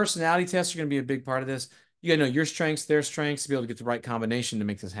 Then personality tests are going to be a big part of this. You got to know your strengths, their strengths, to be able to get the right combination to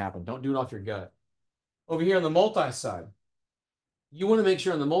make this happen. Don't do it off your gut. Over here on the multi side, you want to make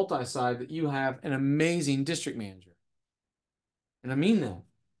sure on the multi side that you have an amazing district manager. And I mean that.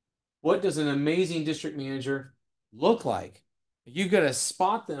 What does an amazing district manager look like? You've got to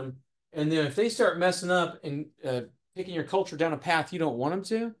spot them. And then if they start messing up and taking your culture down a path you don't want them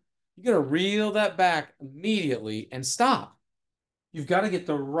to, you got to reel that back immediately and stop. You've got to get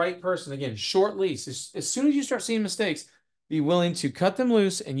the right person. Again, short leash. As soon as you start seeing mistakes, be willing to cut them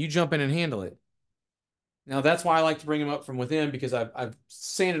loose and you jump in and handle it. Now, that's why I like to bring them up from within, because I've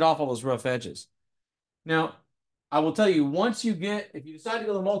sanded off all those rough edges. Now, I will tell you, if you decide to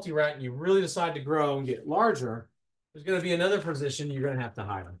go the multi-route and you really decide to grow and get larger, there's going to be another position you're going to have to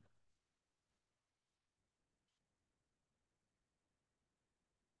hire.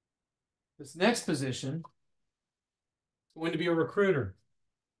 This next position is going to be a recruiter.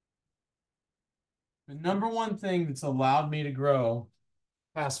 The number one thing that's allowed me to grow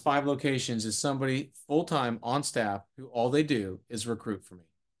past 5 locations is somebody full-time on staff who all they do is recruit for me.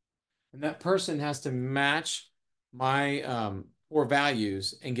 And that person has to match my core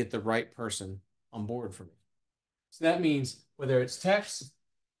values and get the right person on board for me. So that means whether it's techs,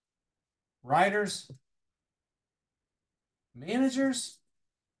 writers, managers,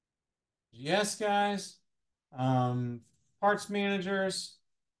 GS guys, parts managers,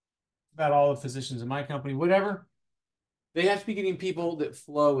 about all the physicians in my company, whatever, they have to be getting people that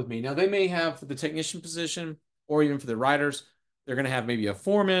flow with me. Now, they may have for the technician position or even for the writers, they're going to have maybe a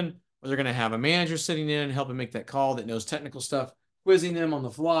foreman or they're going to have a manager sitting in and helping make that call that knows technical stuff, quizzing them on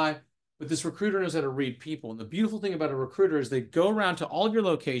the fly. But this recruiter knows how to read people. And the beautiful thing about a recruiter is they go around to all of your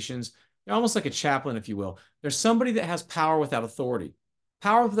locations. They're almost like a chaplain, if you will. There's somebody that has power without authority.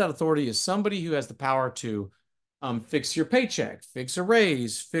 Power without authority is somebody who has the power to fix your paycheck, fix a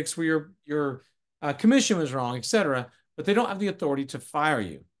raise, fix where your commission was wrong, etc. But they don't have the authority to fire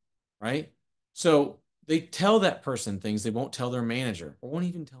you, right? So they tell that person things they won't tell their manager or won't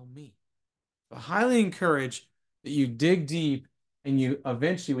even tell me. So I highly encourage that you dig deep and you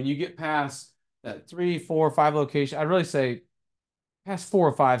eventually, when you get past that 3, 4, 5 location, I'd really say past 4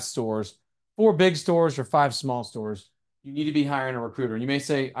 or 5 stores, 4 big stores or 5 small stores, you need to be hiring a recruiter. And you may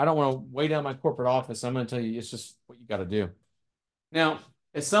say, I don't want to weigh down my corporate office. I'm going to tell you, it's just what you got to do. Now,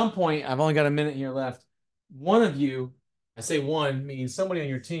 at some point, I've only got a minute here left. One of you, I say one, means somebody on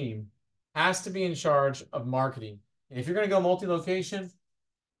your team, has to be in charge of marketing. And if you're going to go multi-location,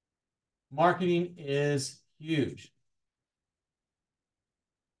 marketing is huge.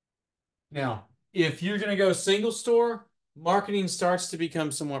 Now, if you're going to go single store, marketing starts to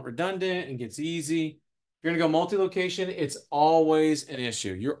become somewhat redundant and gets easy. If you're going to go multi-location, it's always an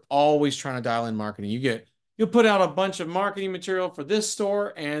issue. You're always trying to dial in marketing. You'll put out a bunch of marketing material for this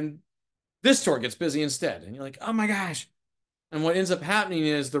store and this store gets busy instead. And you're like, oh my gosh. And what ends up happening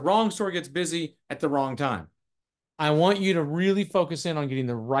is the wrong store gets busy at the wrong time. I want you to really focus in on getting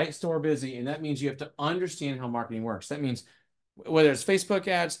the right store busy. And that means you have to understand how marketing works. That means whether it's Facebook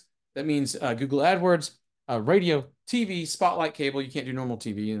ads, that means Google AdWords, radio, TV, spotlight cable. You can't do normal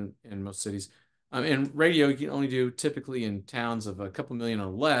TV in most cities. And radio, you can only do typically in towns of a couple million or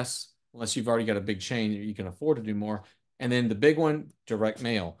less, unless you've already got a big chain, you can afford to do more. And then the big one, direct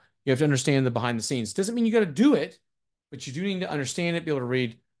mail. You have to understand the behind the scenes. Doesn't mean you got to do it, but you do need to understand it, be able to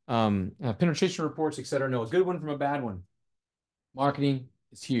read penetration reports, et cetera. Know a good one from a bad one. Marketing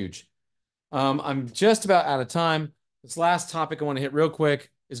is huge. I'm just about out of time. This last topic I want to hit real quick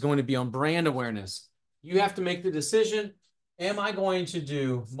is going to be on brand awareness. You have to make the decision. Am I going to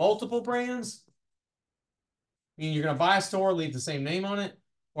do multiple brands? Meaning you're going to buy a store, leave the same name on it,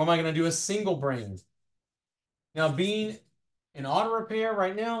 or am I going to do a single brand? Now, being in auto repair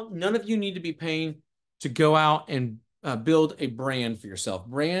right now, none of you need to be paying to go out and build a brand for yourself.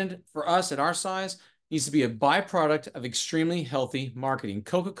 Brand for us at our size needs to be a byproduct of extremely healthy marketing.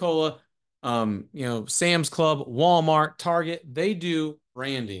 Coca-Cola, Sam's Club, Walmart, Target, they do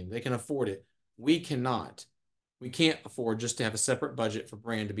branding. They can afford it. We cannot. We can't afford just to have a separate budget for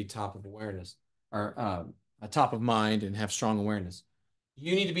brand to be top of awareness or top of mind and have strong awareness.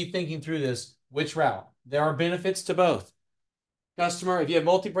 You need to be thinking through this, which route. There are benefits to both. Customer, if you have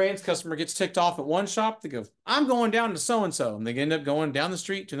multi-brands, customer gets ticked off at one shop, they go, I'm going down to so-and-so, and they end up going down the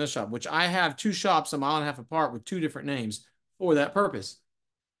street to this shop, which I have 2 shops a mile and a half apart with 2 different names for that purpose.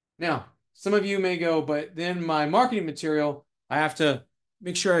 Now, some of you may go, but then my marketing material, I have to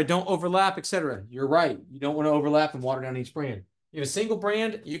make sure I don't overlap, etc. You're right. You don't want to overlap and water down each brand. You have a single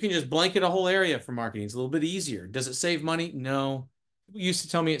brand, you can just blanket a whole area for marketing. It's a little bit easier. Does it save money? No. People used to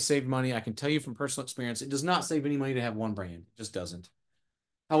tell me it saved money. I can tell you from personal experience, it does not save any money to have one brand. It just doesn't.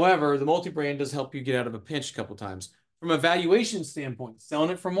 However, the multi-brand does help you get out of a pinch a couple times. From a valuation standpoint, selling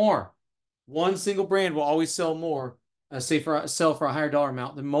it for more. One single brand will always sell more, sell for a higher dollar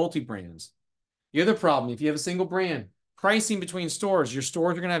amount than multi-brands. The other problem, if you have a single brand, pricing between stores, your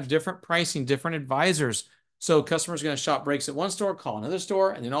stores are going to have different pricing, different advisors. So customers are going to shop breaks at one store, call another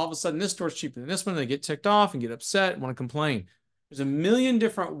store, and then all of a sudden this store's cheaper than this one. They get ticked off and get upset and want to complain. There's a million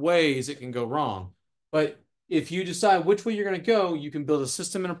different ways it can go wrong. But if you decide which way you're going to go, you can build a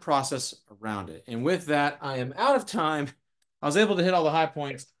system and a process around it. And with that, I am out of time. I was able to hit all the high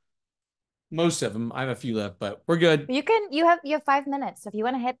points. Most of them. I have a few left, but we're good. You have 5 minutes. So if you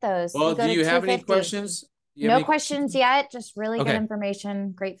want to hit those, well, do you have any questions? No questions yet. Just really Okay. good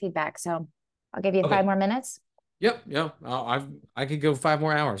information, great feedback. So I'll give you Okay. 5 more minutes. Yep. Yeah. I could go 5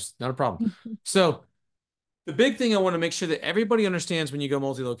 more hours. Not a problem. So the big thing I want to make sure that everybody understands when you go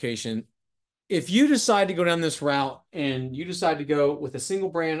multi-location, if you decide to go down this route and you decide to go with a single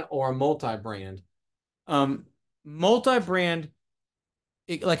brand or a multi-brand, multi-brand,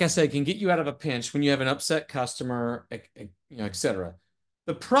 like I said, can get you out of a pinch when you have an upset customer, et cetera.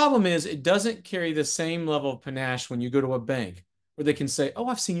 The problem is it doesn't carry the same level of panache when you go to a bank where they can say, oh,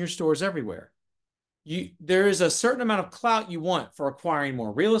 I've seen your stores everywhere. There is a certain amount of clout you want for acquiring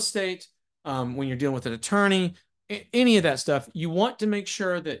more real estate, when you're dealing with an attorney, any of that stuff. You want to make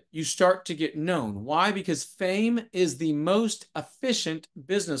sure that you start to get known. Why? Because fame is the most efficient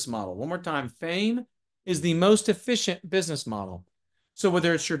business model. One more time, fame is the most efficient business model. So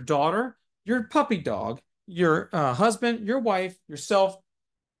whether it's your daughter, your puppy dog, your husband, your wife, yourself,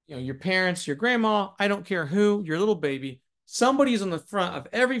 your parents, your grandma, I don't care who, your little baby, somebody's on the front of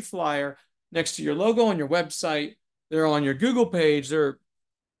every flyer next to your logo on your website. They're on your Google page. They're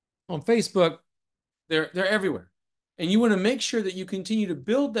on Facebook. They're everywhere. And you want to make sure that you continue to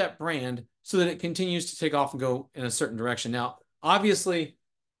build that brand so that it continues to take off and go in a certain direction. Now, obviously,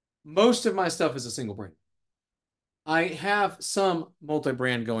 most of my stuff is a single brand. I have some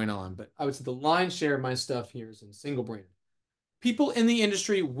multi-brand going on, but I would say the lion's share of my stuff here is in single brand. People in the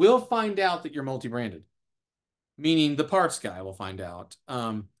industry will find out that you're multi-branded, meaning the parts guy will find out,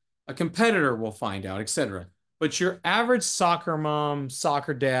 a competitor will find out, etc. But your average soccer mom,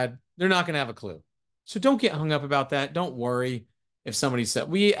 soccer dad, they're not going to have a clue. So don't get hung up about that. Don't worry if somebody said,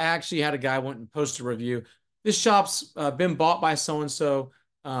 we actually had a guy went and posted a review. This shop's been bought by so-and-so.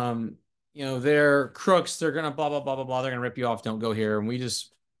 They're crooks. They're going to blah, blah, blah, blah, blah. They're going to rip you off. Don't go here. And we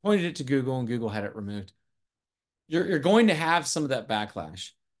just pointed it to Google and Google had it removed. You're going to have some of that backlash.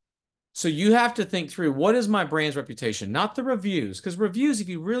 So you have to think through, what is my brand's reputation? Not the reviews, because reviews, if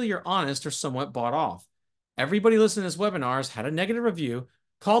you really are honest, are somewhat bought off. Everybody listening to this webinar has had a negative review,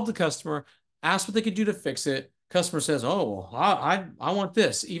 called the customer, asked what they could do to fix it. Customer says, oh, well, I want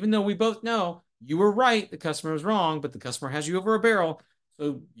this. Even though we both know you were right, the customer was wrong, but the customer has you over a barrel.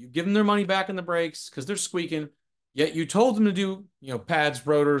 So you give them their money back in the brakes because they're squeaking. Yet you told them to do, pads,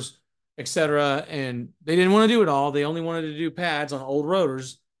 rotors, etc. And they didn't want to do it all. They only wanted to do pads on old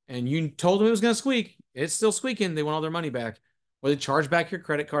rotors. And you told them it was going to squeak. It's still squeaking. They want all their money back, or they charge back your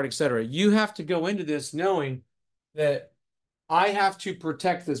credit card, etc. You have to go into this knowing that I have to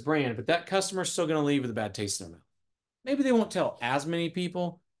protect this brand, but that customer's still going to leave with a bad taste in their mouth. Maybe they won't tell as many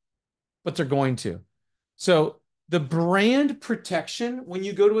people, but they're going to. So the brand protection when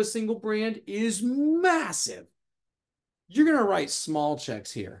you go to a single brand is massive. You're going to write small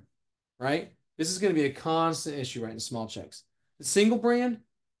checks here, right? This is going to be a constant issue writing small checks. The single brand,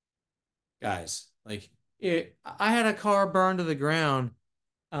 guys, I had a car burned to the ground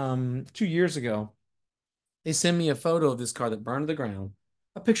 2 years ago. They send me a photo of this car that burned to the ground,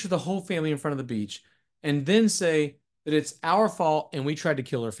 a picture of the whole family in front of the beach, and then say that it's our fault and we tried to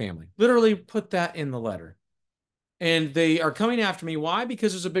kill her family. Literally put that in the letter. And they are coming after me. Why?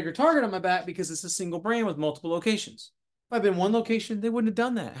 Because there's a bigger target on my back, because it's a single brand with multiple locations. If I'd been one location, they wouldn't have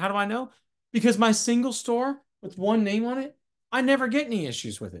done that. How do I know? Because my single store with one name on it, I never get any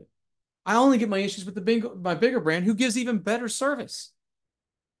issues with it. I only get my issues with my bigger brand, who gives even better service.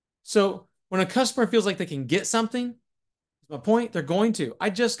 So when a customer feels like they can get something, that's my point, they're going to.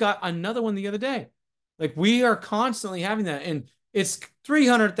 I just got another one the other day. We are constantly having that. And it's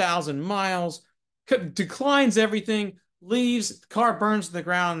 300,000 miles, declines everything, leaves, the car burns to the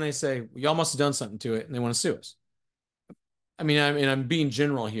ground, and they say, well, y'all must have done something to it, and they want to sue us. I'm being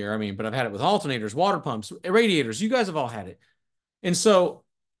general here. But I've had it with alternators, water pumps, radiators. You guys have all had it. And so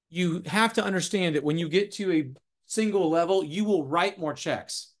you have to understand that when you get to a single level, you will write more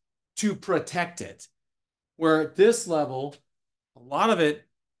checks to protect it. Where at this level, a lot of it,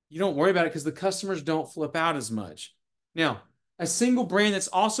 you don't worry about it because the customers don't flip out as much. Now, a single brand that's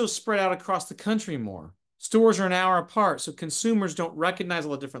also spread out across the country more. Stores are an hour apart, so consumers don't recognize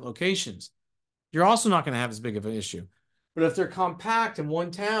all the different locations. You're also not going to have as big of an issue. But if they're compact in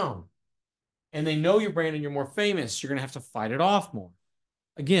one town and they know your brand and you're more famous, you're going to have to fight it off more.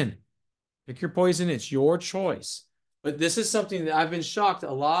 Again, pick your poison. It's your choice. But this is something that I've been shocked.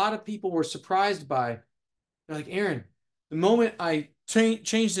 A lot of people were surprised by. They're like, Aaron, the moment I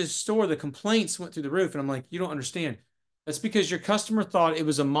changed this store, the complaints went through the roof. And I'm like, you don't understand. That's because your customer thought it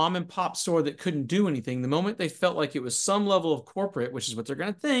was a mom and pop store that couldn't do anything. The moment they felt like it was some level of corporate, which is what they're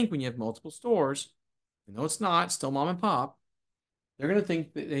going to think when you have multiple stores, even though it's not, it's still mom and pop, they're going to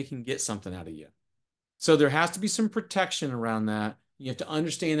think that they can get something out of you. So there has to be some protection around that. You have to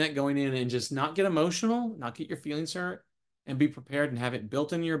understand that going in and just not get emotional, not get your feelings hurt, and be prepared and have it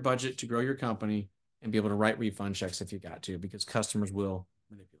built into your budget to grow your company and be able to write refund checks if you got to, because customers will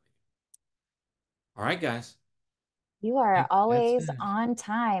manipulate you. All right, guys. You are always on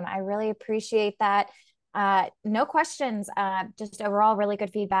time. I really appreciate that. No questions, just overall really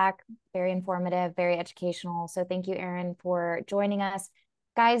good feedback, very informative, very educational. So thank you, Aaron, for joining us.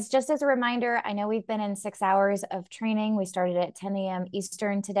 Guys, just as a reminder, I know we've been in 6 hours of training. We started at 10 a.m.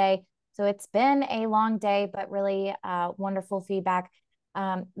 Eastern today. So it's been a long day, but really wonderful feedback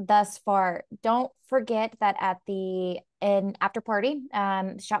thus far. Don't forget that at the after party,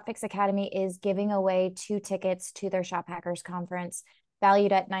 Shop Fix Academy is giving away 2 tickets to their Shop Hackers Conference,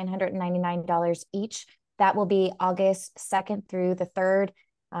 valued at $999 each. That will be August 2nd through the 3rd.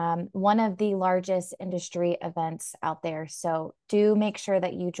 One of the largest industry events out there. So do make sure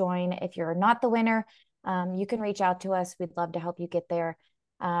that you join. If you're not the winner, you can reach out to us. We'd love to help you get there.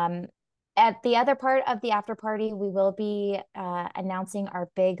 At the other part of the after party, we will be announcing our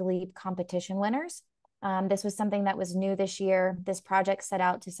Big Leap competition winners. This was something that was new this year. This project set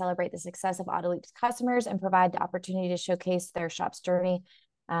out to celebrate the success of AutoLeap's customers and provide the opportunity to showcase their shop's journey.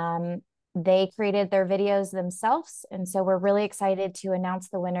 They created their videos themselves, and so we're really excited to announce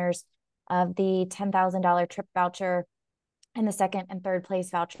the winners of the $10,000 trip voucher and the second and third place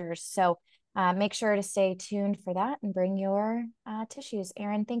vouchers. So make sure to stay tuned for that and bring your tissues.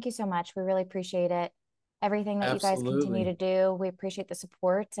 Aaron, thank you so much. We really appreciate it. Everything that you guys continue to Absolutely. do, we appreciate the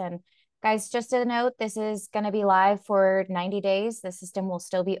support. And guys, just a note, this is going to be live for 90 days. The system will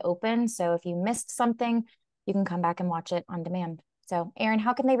still be open. So if you missed something, you can come back and watch it on demand. So Aaron,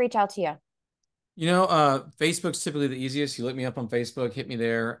 how can they reach out to you? Facebook's typically the easiest. You look me up on Facebook, hit me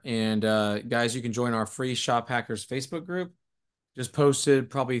there. And guys, you can join our free Shop Hackers Facebook group. Just posted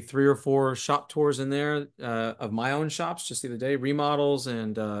probably 3 or 4 shop tours in there of my own shops just the other day, remodels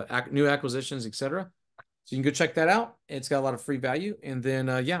and new acquisitions, etc. So you can go check that out. It's got a lot of free value. And then,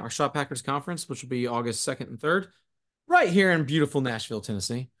 yeah, our Shop Hackers Conference, which will be August 2nd and 3rd, right here in beautiful Nashville,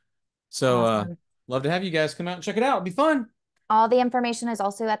 Tennessee. So Awesome. love to have you guys come out and check it out. It'll be fun. All the information is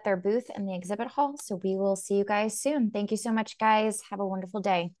also at their booth in the exhibit hall. So we will see you guys soon. Thank you so much, guys. Have a wonderful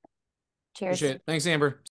day. Cheers. Appreciate it. Thanks, Amber.